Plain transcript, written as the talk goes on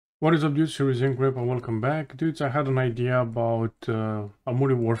What is up, dudes? Here is Grip and welcome back. Dudes, I had an idea about a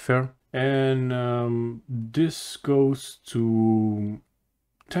modern warfare, and this goes to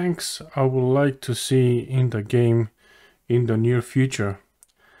tanks I would like to see in the game in the near future.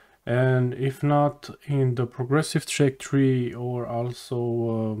 And if not in the progressive check tree, or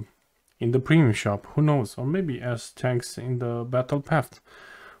also in the premium shop, who knows? Or maybe as tanks in the battle path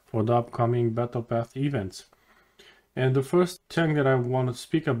for the upcoming battle path events. And the first tank that I want to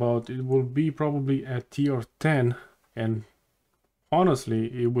speak about, it will be probably a tier 10, and honestly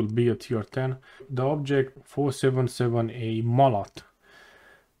it will be a tier 10, the object 477A Molot.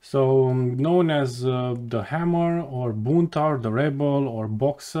 So known as the Hammer or Buntar, the Rebel or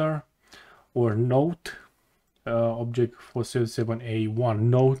Boxer or Note, object 477A1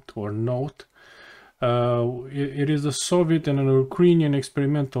 Note or Note. It is a Soviet and an Ukrainian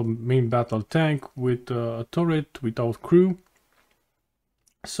experimental main battle tank with a turret without crew.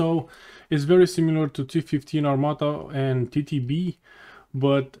 So it's very similar to T-15 Armata and TTB,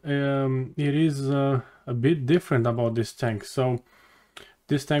 but it is a bit different about this tank. So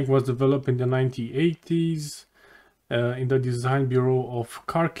this tank was developed in the 1980s in the design bureau of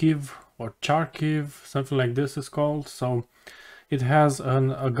Kharkiv or Charkiv, something like this is called. So it has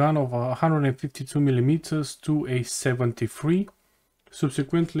a gun of 152 millimeters to a 73.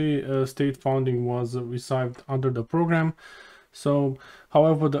 Subsequently, state funding was received under the program. So,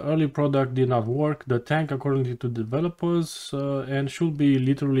 however, the early product did not work. The tank, according to developers, and should be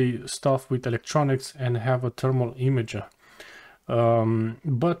literally stuffed with electronics and have a thermal imager.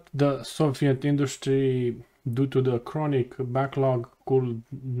 But the Soviet industry, due to the chronic backlog, could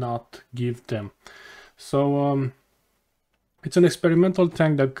not give them. So, it's an experimental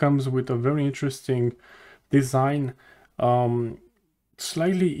tank that comes with a very interesting design,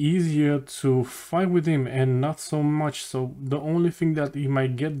 slightly easier to fight with him and not so much. So the only thing that he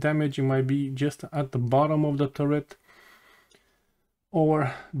might get damage, it might be just at the bottom of the turret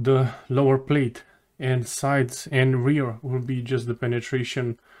or the lower plate, and sides and rear will be just the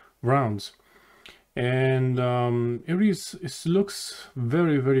penetration rounds. And it looks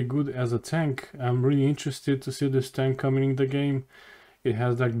very good as a tank. I'm really interested to see this tank coming in the game. It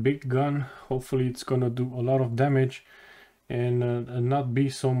has that big gun. Hopefully it's gonna do a lot of damage and not be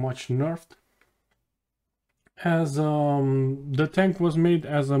so much nerfed. As the tank was made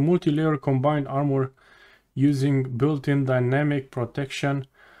as a multi-layer combined armor using built-in dynamic protection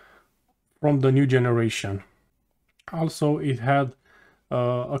from the new generation. Also, it had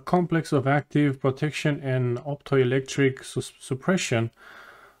a complex of active protection and optoelectric suppression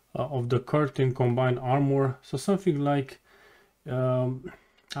of the curtain combined armor. So something like, I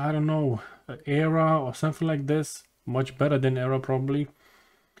don't know, Era or something like this. Much better than Era probably.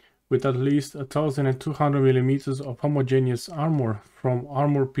 With at least 1200 millimeters of homogeneous armor from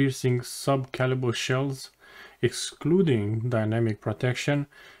armor-piercing sub-caliber shells, excluding dynamic protection,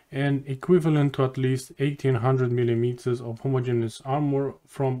 and equivalent to at least 1800 millimeters of homogeneous armor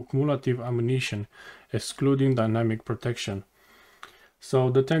from cumulative ammunition, excluding dynamic protection. So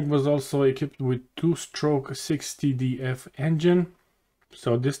the tank was also equipped with 2-stroke 60DF engine.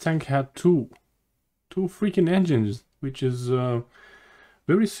 So this tank had two freaking engines, which is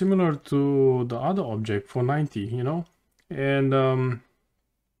very similar to the other object 490, you know. And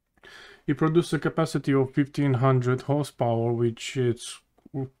it produced a capacity of 1500 horsepower, which is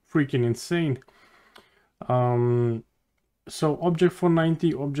freaking insane. So object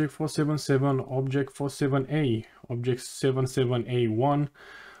 490, object 477, object 47A, object 77A1,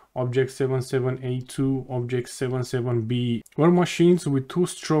 object 77A2, object 77B were machines with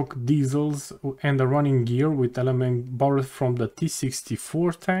 2-stroke diesels and a running gear with element borrowed from the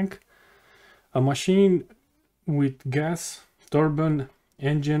T-64 tank, a machine with gas turbine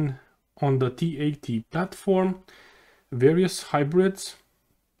engine on the T-80 platform, various hybrids.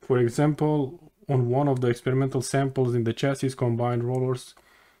 For example, on one of the experimental samples in the chassis combined rollers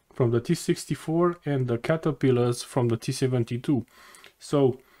from the T-64 and the caterpillars from the T-72.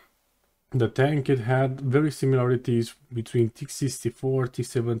 So the tank, it had very similarities between T-64,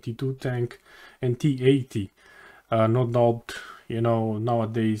 T-72 tank and T-80. No doubt, you know,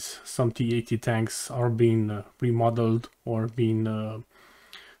 nowadays some T-80 tanks are being remodeled or being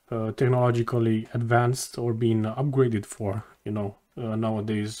technologically advanced or being upgraded for, you know,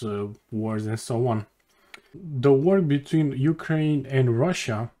 nowadays wars and so on. The war between Ukraine and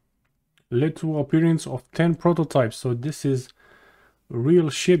Russia led to appearance of 10 prototypes. So this is real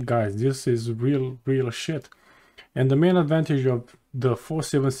shit, guys. This is real shit. And the main advantage of the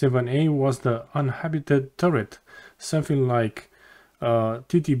 477A was the uninhabited turret, something like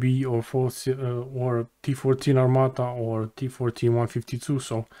TTB or T-14 Armata or T-14 152.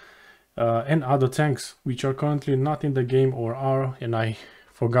 So and other tanks which are currently not in the game or are, and I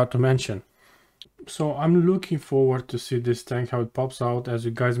forgot to mention. So I'm looking forward to see this tank, how it pops out. As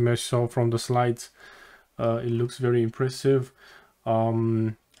you guys may saw from the slides, it looks very impressive.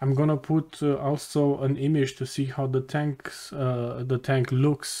 I'm gonna put also an image to see how the tank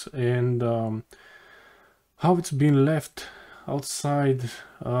looks and how it's been left outside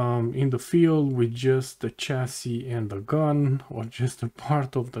in the field with just the chassis and the gun, or just a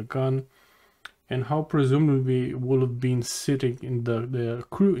part of the gun, and how presumably would have been sitting in the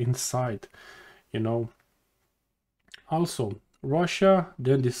crew inside, you know. Also, Russia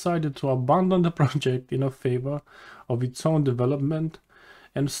then decided to abandon the project in a favor of its own development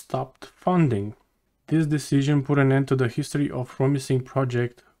and stopped funding. This decision put an end to the history of promising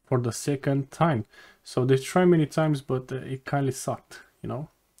project for the second time. So they tried many times, but it kind of sucked, you know.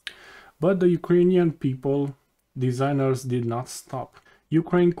 But the Ukrainian people, designers, did not stop.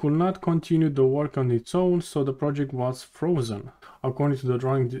 Ukraine could not continue the work on its own, so the project was frozen. According to the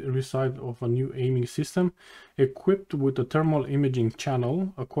drawing, recited of a new aiming system equipped with a thermal imaging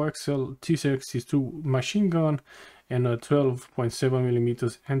channel, a coaxial T-62 machine gun, and a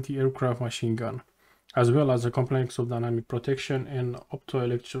 12.7mm anti-aircraft machine gun, as well as a complex of dynamic protection and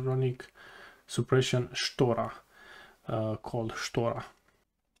optoelectronic suppression Shtora, called Shtora.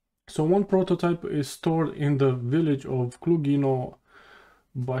 So one prototype is stored in the village of Klugino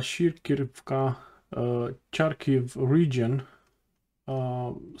Bashirkivka, Charkiv region.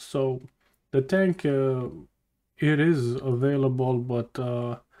 So the tank, it is available, but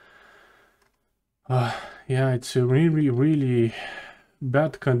yeah, it's a really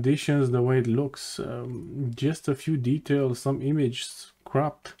bad conditions the way it looks. Just a few details, some images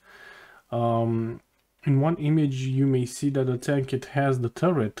cropped. In one image you may see that the tank, it has the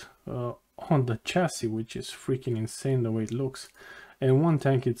turret on the chassis, which is freaking insane the way it looks. And one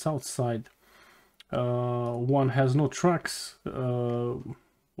tank, it's outside. One has no tracks,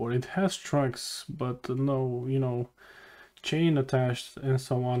 or it has tracks but no, you know, chain attached and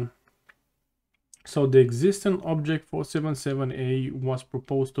so on. So the existing object 477A was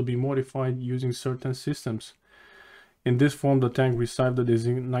proposed to be modified using certain systems. In this form, the tank received the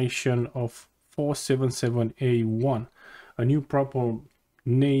designation of 477A1, a new proper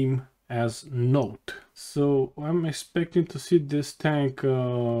name as Note. So I'm expecting to see this tank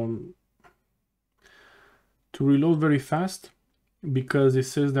to reload very fast, because it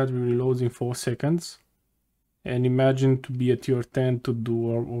says that it reloads in 4 seconds. And imagine to be a tier 10 to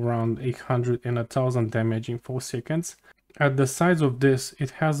do around 800 and 1000 damage in 4 seconds. At the size of this, it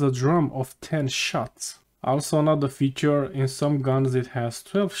has a drum of 10 shots. Also another feature, in some guns it has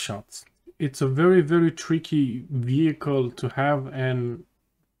 12 shots. It's a very tricky vehicle to have, and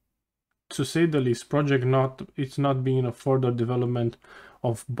to say the least, it's not being a further development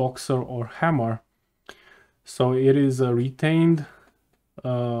of Boxer or Hammer. So it is retained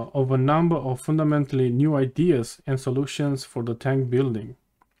of a number of fundamentally new ideas and solutions for the tank building.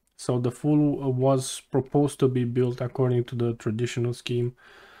 So the full was proposed to be built according to the traditional scheme,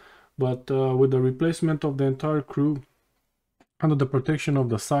 but with the replacement of the entire crew under the protection of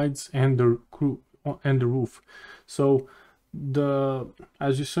the sides and the crew and the roof. So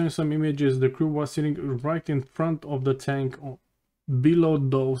as you saw in some images, the crew was sitting right in front of the tank, below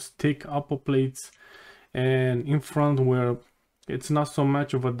those thick upper plates, and in front where it's not so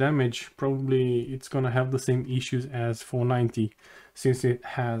much of a damage. Probably it's gonna have the same issues as 490, since it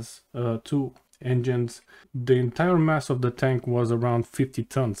has 2 engines. The entire mass of the tank was around 50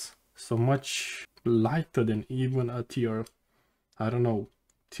 tons, so much lighter than even a tier, I don't know,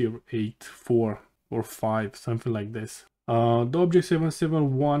 tier 8, 4 or 5, something like this. The Object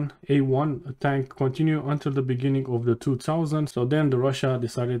 771A1 tank continued until the beginning of the 2000s. So then Russia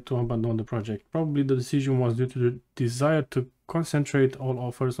decided to abandon the project. Probably the decision was due to the desire to concentrate all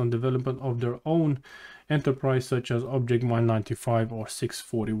offers on development of their own enterprise, such as Object 195 or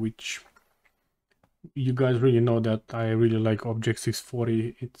 640, which you guys really know that I really like Object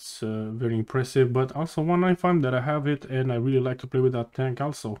 640. It's very impressive, but also 195 that I have it, and I really like to play with that tank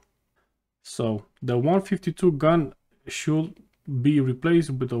also. So the 152 gun should be replaced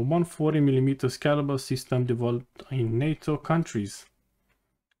with a 140mm caliber system developed in NATO countries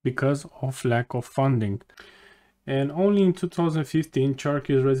because of lack of funding. And only in 2015,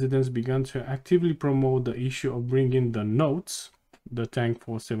 Charkiv residents began to actively promote the issue of bringing the Notes, the tank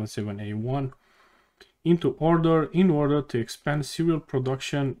 477A1, into order in order to expand serial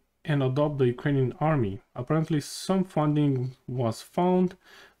production and adopt the Ukrainian army. Apparently some funding was found,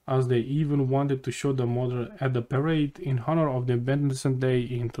 as they even wanted to show the model at the parade in honor of the Independence Day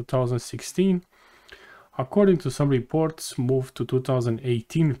in 2016. According to some reports, moved to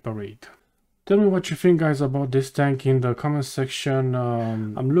 2018 parade. Tell me what you think, guys, about this tank in the comment section.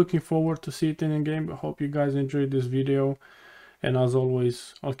 I'm looking forward to see it in the game. I hope you guys enjoyed this video, and as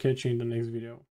always, I'll catch you in the next video.